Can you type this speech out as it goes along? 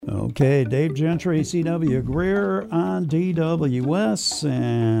Okay, Dave Gentry, CW Greer on DWS,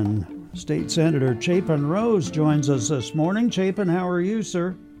 and State Senator Chapin Rose joins us this morning. Chapin, how are you,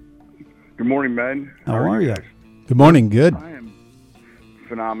 sir? Good morning, man. How are you? Good morning. Good. I am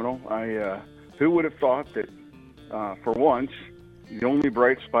phenomenal. Who would have thought that, for once, the only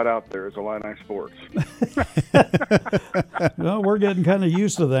bright spot out there is Illini sports? Well, we're getting kind of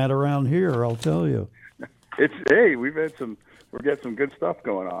used to that around here, I'll tell you. We've had we've got some good stuff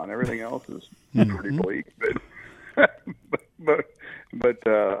going on. Everything else is pretty bleak, but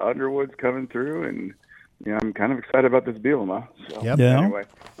Underwood's coming through, and I'm kind of excited about this Bielema. So Yep. Yeah. anyway,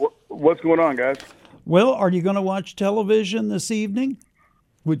 what's going on, guys? Well, are you going to watch television this evening?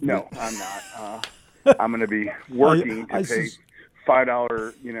 No, I'm not. I'm going to be working to pay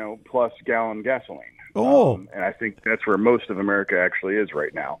 $5, plus gallon gasoline. Oh. And I think that's where most of America actually is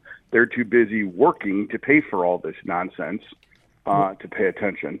right now. They're too busy working to pay for all this nonsense to pay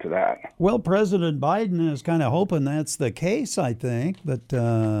attention to that. Well, President Biden is kind of hoping that's the case, I think. But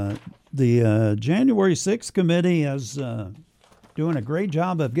the January 6th committee is doing a great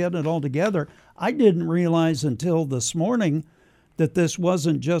job of getting it all together. I didn't realize until this morning that this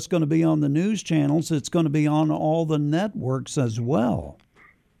wasn't just going to be on the news channels. It's going to be on all the networks as well.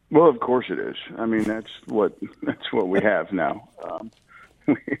 Well, of course it is. I mean, that's what we have now.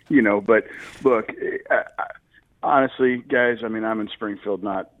 But look, honestly, guys, I mean, I'm in Springfield,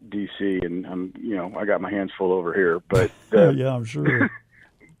 not D.C., and I got my hands full over here. But yeah, I'm sure.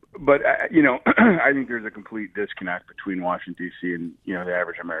 But I think there's a complete disconnect between Washington D.C. and the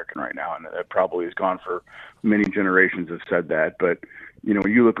average American right now, and that probably has gone for many generations. Have said that, but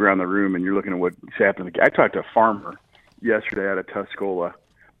when you look around the room and you're looking at what's happening, I talked to a farmer yesterday out of Tuscola.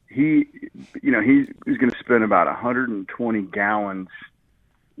 He's going to spend about 120 gallons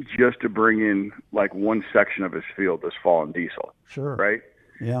just to bring in like one section of his field this fall in diesel. Sure. Right?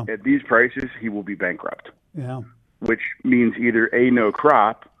 Yeah. At these prices, he will be bankrupt. Yeah. Which means either A, no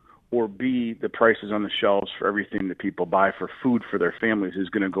crop, or B, the prices on the shelves for everything that people buy for food for their families is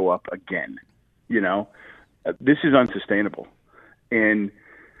going to go up again. This is unsustainable. And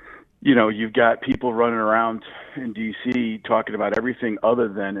you've got people running around in D.C. talking about everything other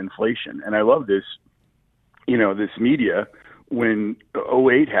than inflation. And I love this, this media. When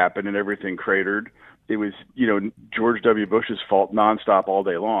 2008 happened and everything cratered, it was, George W. Bush's fault nonstop all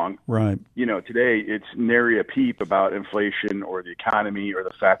day long. Right. Today it's nary a peep about inflation or the economy or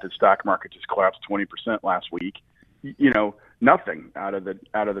the fact that stock market just collapsed 20% last week. Nothing out of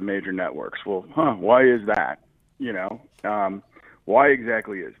the major networks. Well, why is that? Why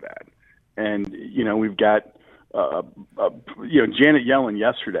exactly is that? And, we've got, Janet Yellen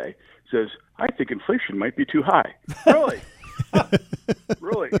yesterday says, I think inflation might be too high. Really?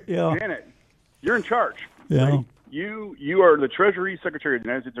 Really? Yeah. Janet, you're in charge. Yeah. Right? You are the Treasury Secretary of the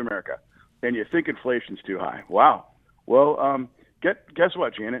United States of America, and you think inflation's too high. Wow. Well, guess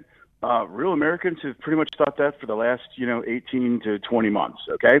what, Janet? Real Americans have pretty much thought that for the last, 18 to 20 months,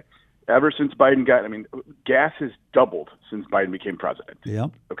 okay? Ever since Biden gas has doubled since Biden became president. Yeah.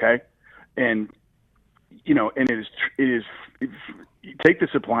 Okay? And, and it is you take the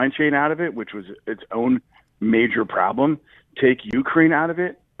supply chain out of it, which was its own major problem, take Ukraine out of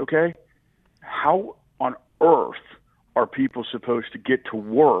it, okay? How on earth are people supposed to get to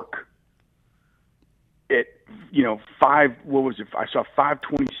work at, what was it? I saw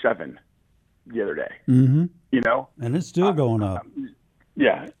 527 the other day, Mm-hmm. And it's still going up.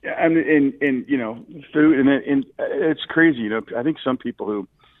 Yeah. And food, and it's crazy, I think some people who,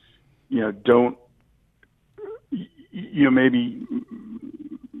 don't, maybe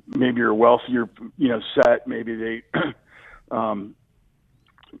you're wealthier, set, maybe they,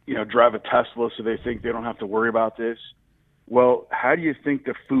 drive a Tesla so they think they don't have to worry about this. Well, how do you think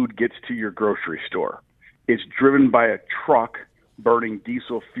the food gets to your grocery store? It's driven by a truck burning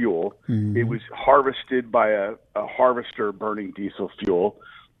diesel fuel. Mm-hmm. It was harvested by a harvester burning diesel fuel,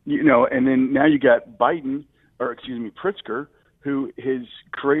 and then now you got Pritzker, who has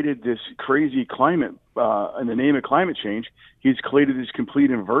created this crazy climate, in the name of climate change. He's created this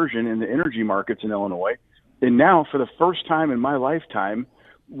complete inversion in the energy markets in Illinois. And now, for the first time in my lifetime,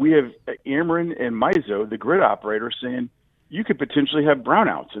 we have Ameren and MISO, the grid operator, saying you could potentially have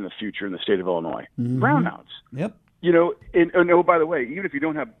brownouts in the future in the state of Illinois. Mm-hmm. Brownouts. Yep. And oh, by the way, even if you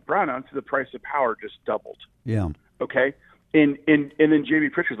don't have brownouts, the price of power just doubled. Yeah. Okay. And then J.B.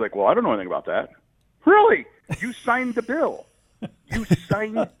 Pritzker's like, well, I don't know anything about that. Really? You signed the bill. You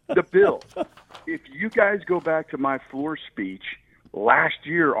signed the bill. If you guys go back to my floor speech last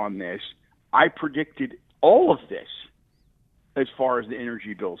year on this, I predicted all of this as far as the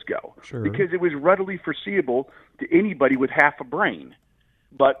energy bills go. Sure. Because it was readily foreseeable to anybody with half a brain.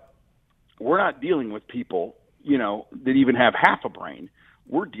 But we're not dealing with people, that even have half a brain.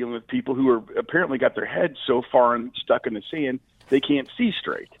 We're dealing with people who are apparently got their heads so far and stuck in the sand they can't see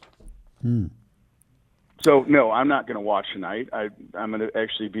straight. So, no, I'm not going to watch tonight. I'm going to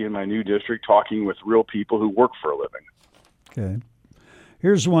actually be in my new district talking with real people who work for a living. Okay.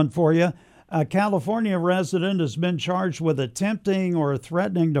 Here's one for you. A California resident has been charged with attempting or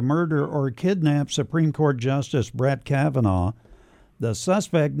threatening to murder or kidnap Supreme Court Justice Brett Kavanaugh. The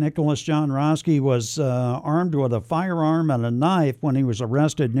suspect, Nicholas John Roski, was armed with a firearm and a knife when he was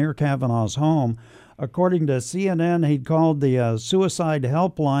arrested near Kavanaugh's home. According to CNN, he'd called the suicide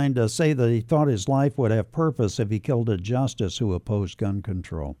helpline to say that he thought his life would have purpose if he killed a justice who opposed gun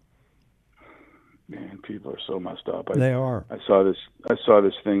control. Man, people are so messed up. They are. I saw this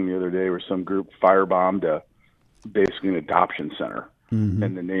thing the other day where some group firebombed basically an adoption center in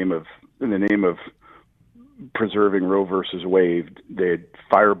the name of preserving Roe versus Wade. They had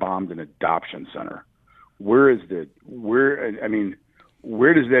firebombed an adoption center. Where does that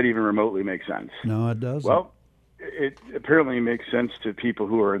even remotely make sense? No, it doesn't. Well, it apparently makes sense to people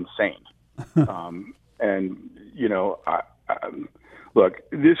who are insane. Look,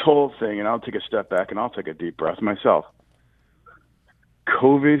 this whole thing, and I'll take a step back and I'll take a deep breath myself.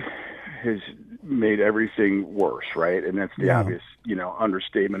 COVID has made everything worse, right? And that's the obvious,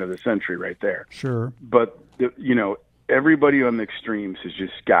 understatement of the century right there. Sure. But, everybody on the extremes has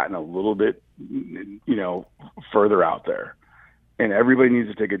just gotten a little bit, further out there. And everybody needs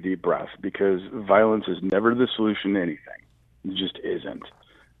to take a deep breath because violence is never the solution to anything. It just isn't.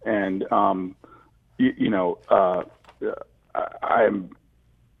 And,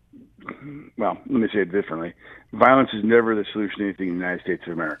 let me say it differently. Violence is never the solution to anything in the United States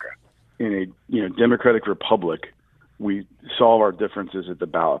of America. In a democratic republic, we solve our differences at the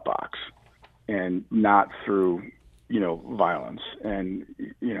ballot box and not through, violence. And,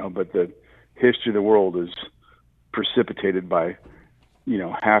 but the history of the world is precipitated by,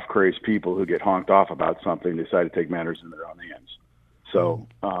 half-crazed people who get honked off about something, decide to take matters in their own hands. So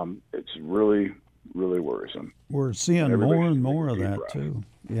it's really, really worrisome. We're seeing more and more of that, too.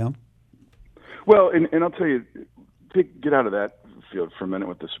 Yeah. Well, and I'll tell you, get out of that field for a minute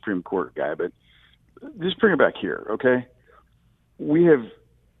with the Supreme Court guy, but just bring it back here, okay? We have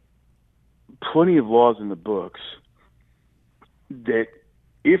plenty of laws in the books that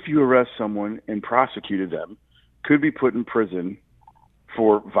if you arrest someone and prosecuted them, could be put in prison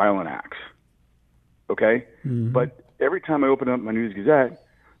for violent acts, okay? But every time I open up my News Gazette,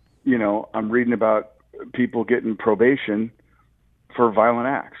 I'm reading about people getting probation for violent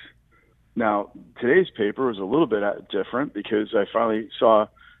acts. Now, today's paper was a little bit different because I finally saw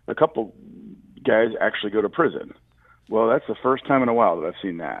a couple guys actually go to prison. Well, that's the first time in a while that I've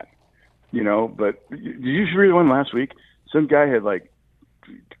seen that. But did you read the one last week? Some guy had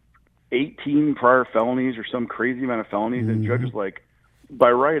 18 prior felonies or some crazy amount of felonies, and the judge was like, by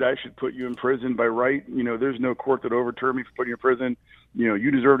right, I should put you in prison. By right, there's no court that overturned me for putting you in prison.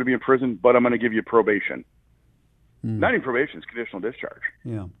 You deserve to be in prison, but I'm going to give you probation. Not even probation, it's conditional discharge.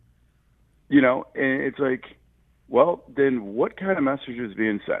 Yeah. And it's like, well, then what kind of message is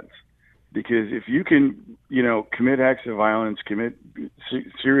being sent? Because if you can, commit acts of violence, commit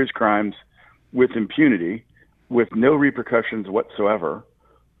serious crimes with impunity, with no repercussions whatsoever,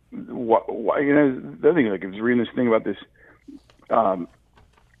 why, the other thing, I was reading this thing about this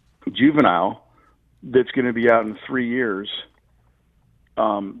juvenile that's going to be out in 3 years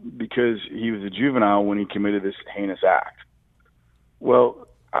because he was a juvenile when he committed this heinous act. Well,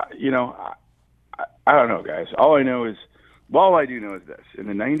 I don't know, guys. All I do know is this. In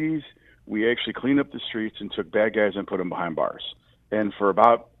the 90s, we actually cleaned up the streets and took bad guys and put them behind bars. And for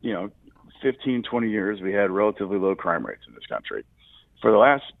about, 15, 20 years, we had relatively low crime rates in this country. For the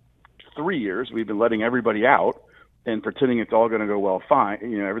last 3 years, we've been letting everybody out and pretending it's all going to go fine.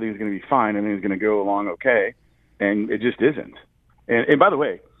 Everything's going to be fine and everything's going to go along okay. And it just isn't. And by the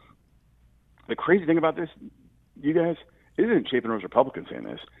way, the crazy thing about this, you guys, isn't Chapin Rose Republican saying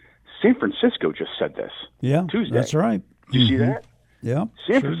this. San Francisco just said this. Yeah, Tuesday. That's right. Did you see that? Yeah,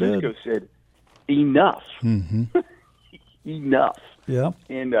 San Francisco said enough. Enough. Yeah.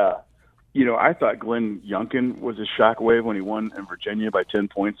 And, I thought Glenn Youngkin was a shockwave when he won in Virginia by 10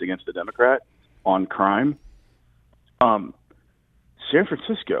 points against the Democrat on crime. San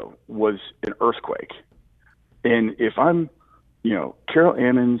Francisco was an earthquake. And if I'm, Carol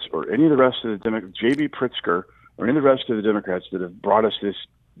Ammons or any of the rest of the Democrats, J.B. Pritzker or any of the rest of the Democrats that have brought us this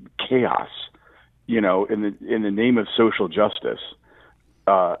chaos, in the name of social justice,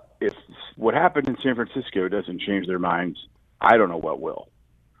 if what happened in San Francisco doesn't change their minds, I don't know what will.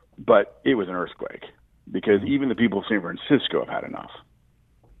 But it was an earthquake because even the people of San Francisco have had enough.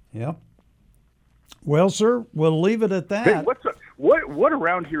 Yep. Well, sir, we'll leave it at that. Hey, what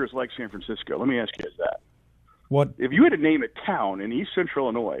around here is like San Francisco? Let me ask you that. What? If you had to name a town in East Central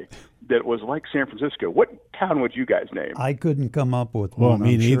Illinois that was like San Francisco, what town would you guys name? I couldn't come up with Well, one.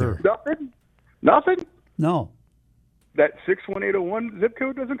 me I'm neither. sure. Nothing? No. That 61801 zip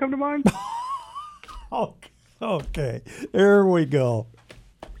code doesn't come to mind? Okay. There we go.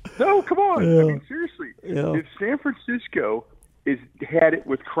 No, come on. Yeah. I mean, seriously. Yeah. If San Francisco had it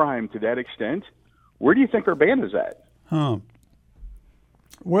with crime to that extent, where do you think our band is at? Huh.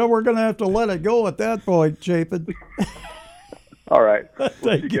 Well, we're going to have to let it go at that point, Chapin. All right. We'll see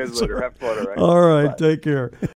Thank you guys you, later. sir. Have fun, all right? All right. Bye. Take care.